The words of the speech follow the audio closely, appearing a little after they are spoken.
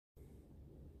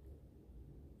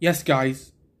Yes,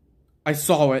 guys, I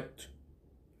saw it.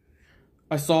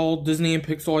 I saw Disney and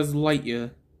Pixar's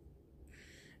Lightyear.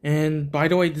 And by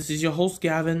the way, this is your host,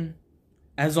 Gavin,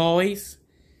 as always.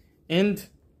 And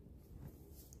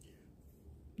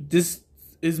this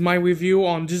is my review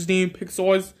on Disney and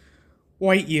Pixar's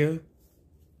Lightyear.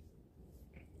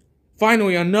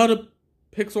 Finally, another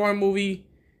Pixar movie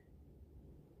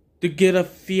to get a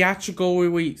theatrical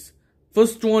release.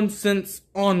 First one since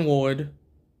Onward.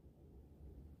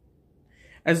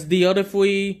 As the other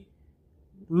three,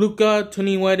 Luca,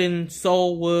 Tony Red, and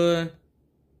Soul were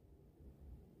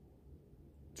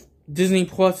Disney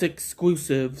Plus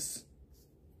exclusives.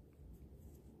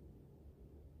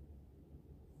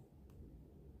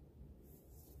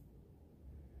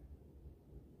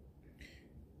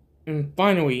 And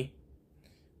finally,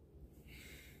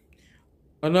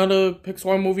 another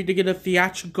Pixar movie to get a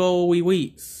theatrical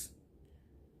release.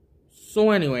 So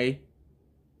anyway,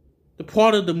 the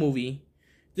plot of the movie.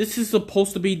 This is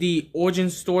supposed to be the origin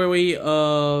story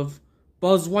of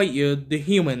Buzz Lightyear, the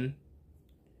human,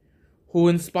 who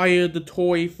inspired the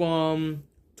toy from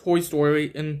Toy Story,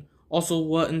 and also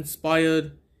what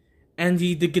inspired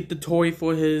Andy to get the toy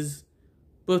for his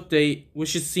birthday,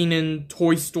 which is seen in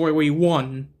Toy Story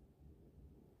 1.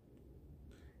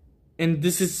 And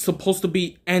this is supposed to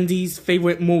be Andy's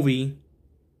favorite movie.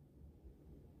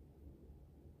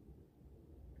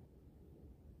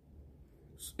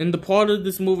 And the part of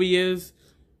this movie is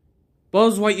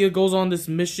Buzz Lightyear goes on this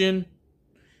mission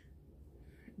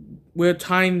where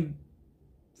time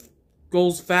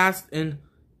goes fast and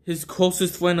his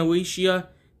closest friend Alicia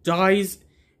dies,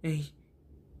 and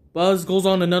Buzz goes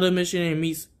on another mission and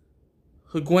meets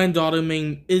her granddaughter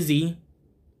named Izzy.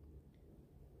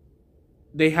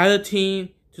 They had a team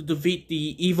to defeat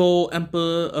the evil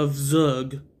Emperor of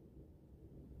Zurg.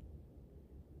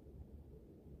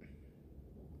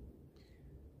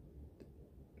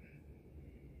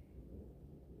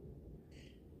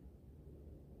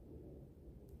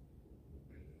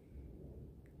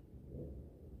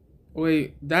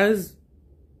 Wait, that is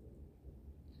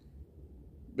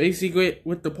basically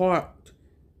with the plot.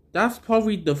 That's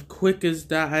probably the quickest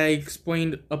that I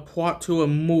explained a plot to a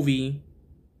movie.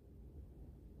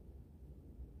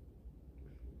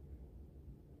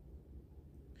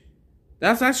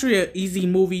 That's actually an easy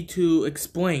movie to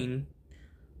explain.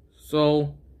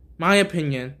 So, my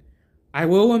opinion. I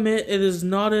will admit it is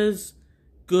not as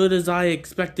good as I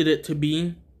expected it to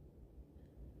be.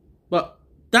 But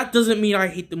that doesn't mean I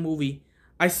hate the movie.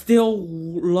 I still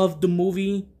love the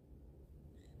movie.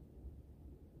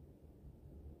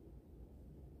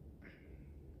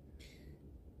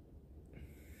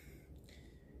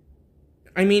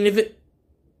 I mean, if it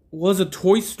was a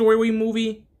Toy Story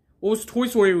movie, well, it was Toy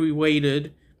Story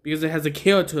related because it has a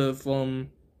character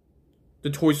from the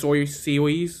Toy Story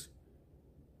series.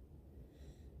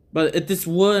 But if this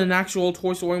were an actual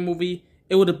Toy Story movie,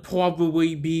 it would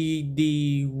probably be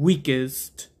the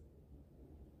weakest.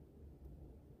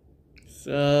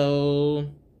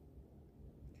 So,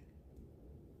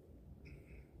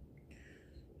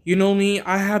 you know me,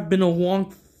 I have been a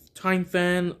long time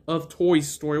fan of Toy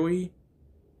Story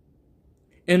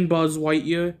and Buzz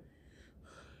Lightyear.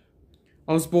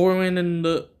 I was born in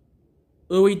the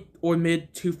early or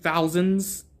mid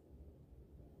 2000s.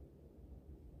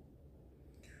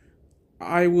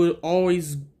 I would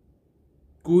always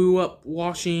grew up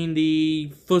watching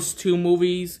the first two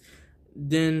movies.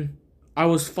 Then I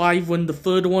was 5 when the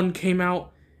third one came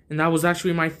out, and that was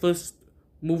actually my first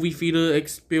movie theater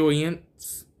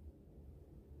experience.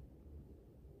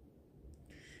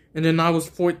 And then I was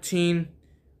 14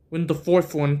 when the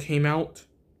fourth one came out,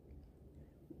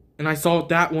 and I saw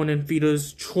that one in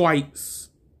theaters twice.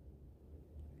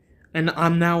 And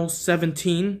I'm now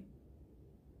 17.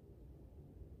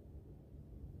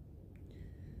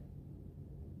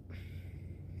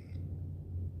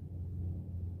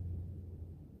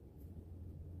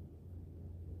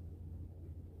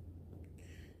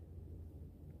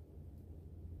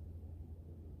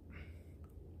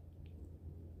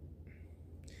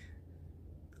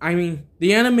 I mean,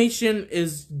 the animation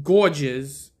is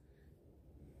gorgeous.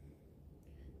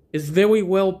 It's very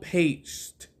well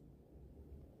paced.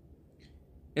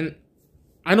 And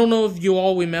I don't know if you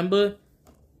all remember,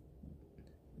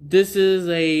 this is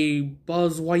a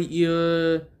Buzz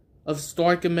Lightyear of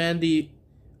Star Command, The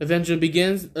Adventure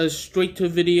Begins, a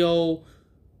straight-to-video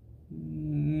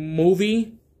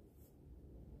movie.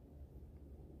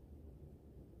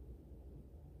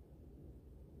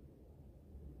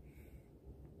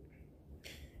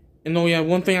 And oh yeah,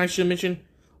 one thing I should mention,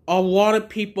 a lot of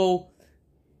people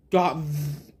got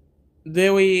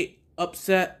very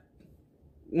upset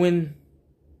when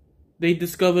they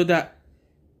discovered that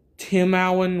Tim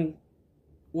Allen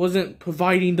wasn't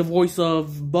providing the voice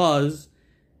of Buzz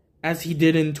as he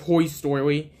did in Toy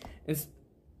Story.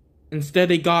 Instead,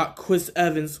 they got Chris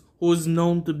Evans, who was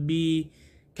known to be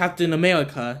Captain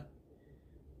America.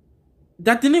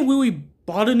 That didn't really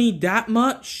bother me that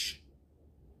much.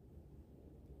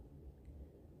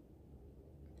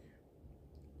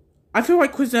 I feel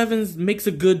like Chris Evans makes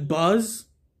a good Buzz.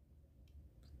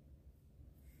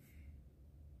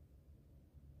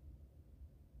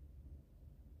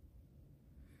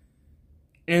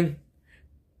 And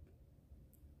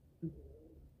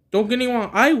don't get me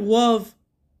wrong, I love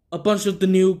a bunch of the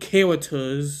new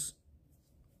characters.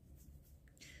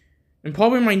 And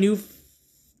probably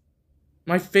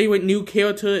my favorite new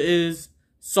character is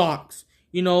Socks.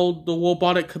 You know, the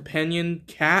robotic companion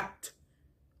cat.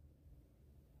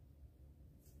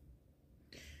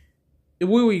 It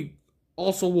really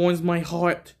also warms my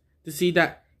heart to see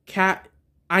that that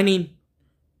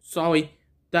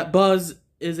Buzz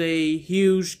is a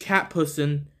huge cat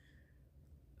person,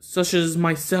 such as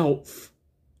myself.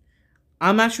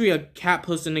 I'm actually a cat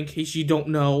person, in case you don't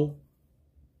know.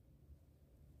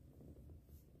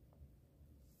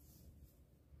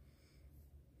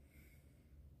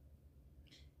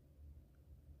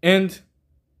 And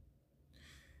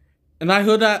I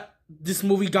heard that this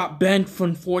movie got banned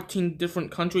from 14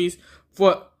 different countries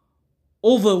for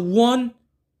over one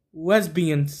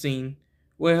lesbian scene,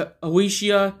 where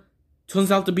Alicia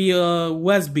turns out to be a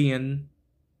lesbian.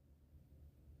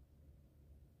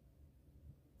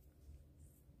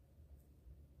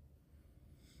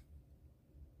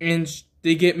 And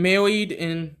they get married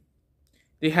and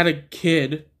they had a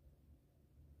kid.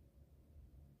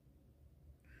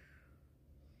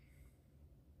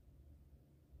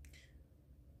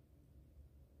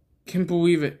 Can't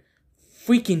believe it.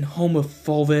 Freaking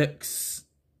homophobics.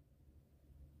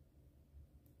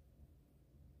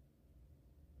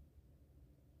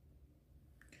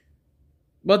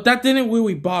 But that didn't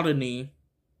really bother me.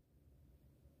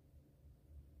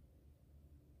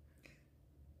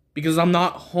 Because I'm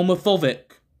not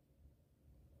homophobic.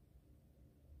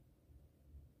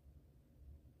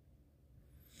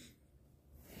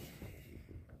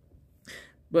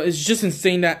 But it's just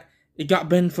insane that it got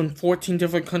banned from 14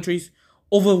 different countries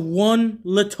over one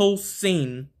little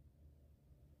scene.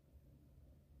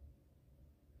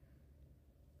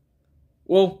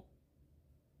 Well,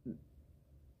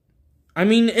 I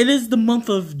mean, it is the month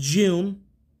of June.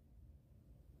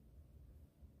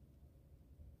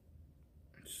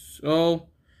 So,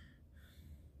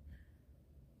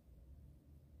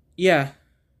 yeah.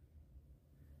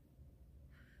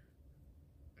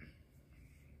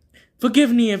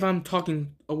 Forgive me if I'm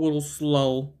talking a little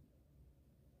slow.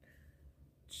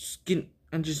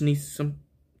 I just need some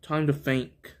time to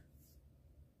think.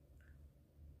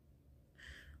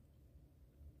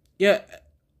 Yeah,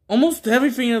 almost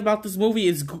everything about this movie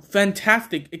is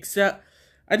fantastic, except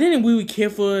I didn't really care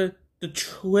for the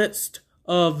twist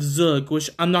of Zug,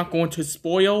 which I'm not going to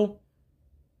spoil.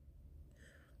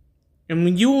 And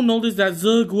when you will notice that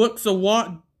Zug looks a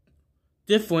lot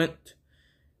different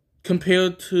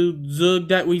compared to Zug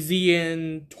that we see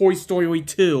in Toy Story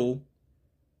 2.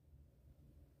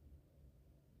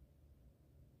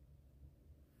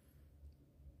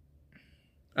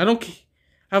 I don't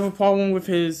have a problem with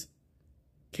his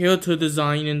character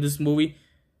design in this movie,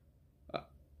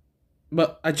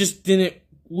 but I just didn't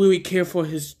really care for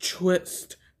his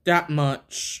twist that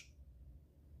much.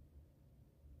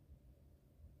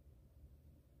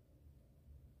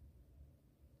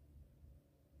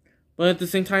 But at the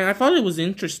same time, I thought it was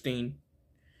interesting.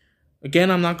 Again,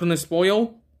 I'm not going to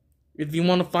spoil. If you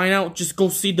want to find out, just go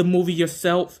see the movie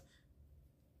yourself.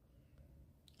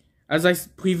 As I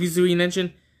previously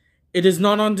mentioned, it is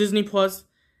not on Disney Plus.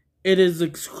 It is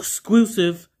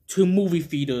exclusive to movie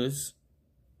theaters.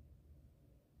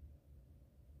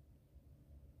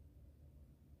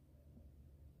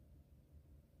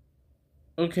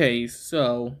 Okay,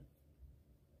 so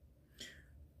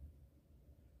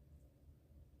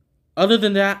other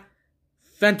than that,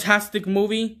 fantastic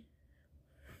movie.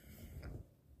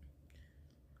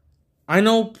 I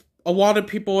know a lot of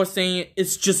people are saying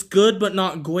it's just good but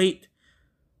not great.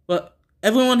 But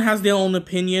everyone has their own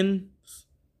opinions.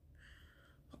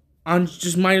 I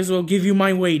just might as well give you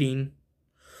my rating.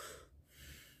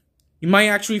 You might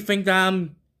actually think that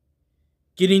I'm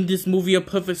getting this movie a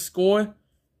perfect score.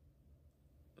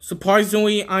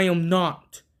 Surprisingly, I am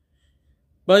not.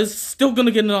 But it's still gonna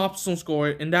get an optional score,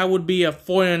 and that would be a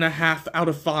 4.5 out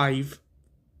of 5.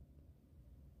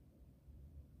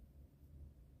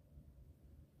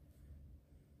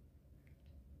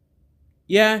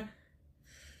 Yeah.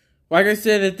 Like I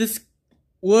said, if this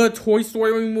were a Toy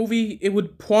Story movie, it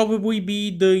would probably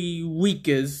be the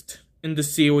weakest in the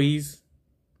series.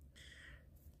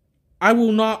 I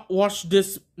will not watch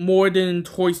this more than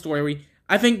Toy Story.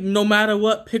 I think no matter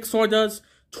what Pixar does,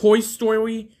 Toy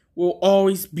Story will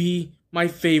always be my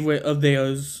favorite of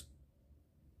theirs.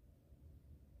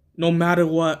 No matter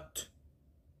what.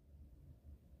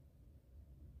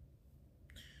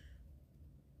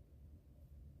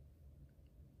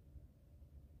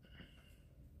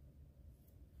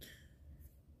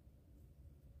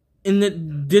 And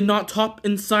it did not top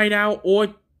Inside Out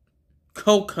or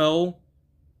Coco.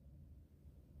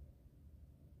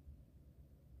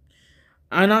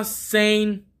 I'm not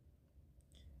saying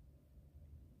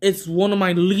it's one of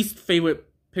my least favorite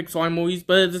Pixar movies,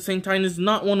 but at the same time, it's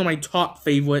not one of my top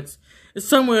favorites. It's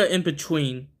somewhere in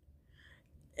between.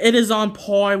 It is on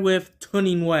par with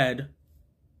Turning Red,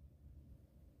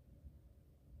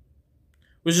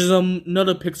 which is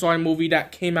another Pixar movie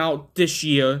that came out this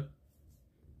year.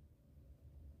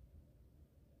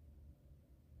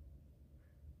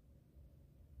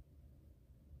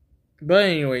 But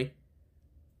anyway,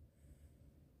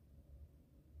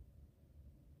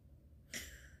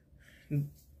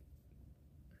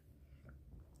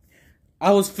 I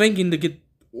was thinking to get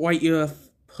Lightyear a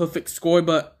perfect score,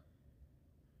 but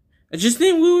I just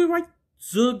didn't really like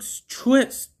Zug's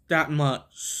twist that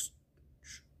much.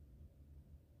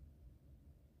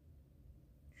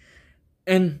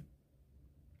 And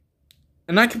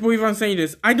I can't believe I'm saying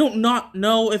this. I don't not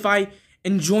know if I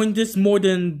enjoyed this more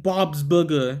than Bob's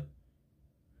Burger.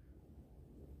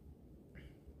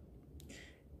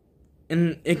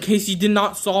 And in case you did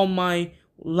not saw my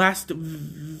last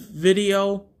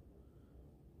video,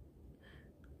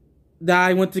 that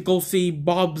I went to go see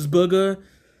Bob's Burger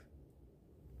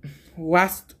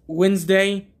last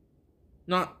Wednesday,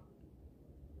 a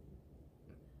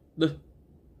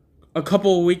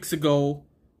couple of weeks ago,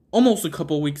 almost a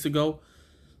couple of weeks ago,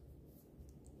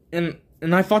 and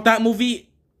I thought that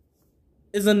movie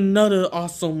is another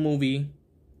awesome movie.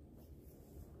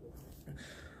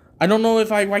 I don't know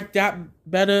if I like that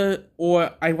better or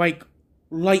I like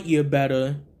Lightyear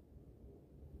better.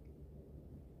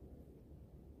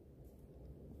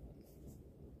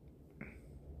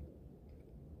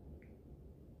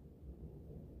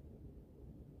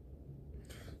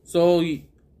 So,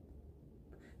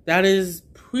 that is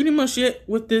pretty much it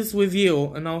with this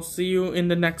review, and I'll see you in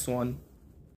the next one.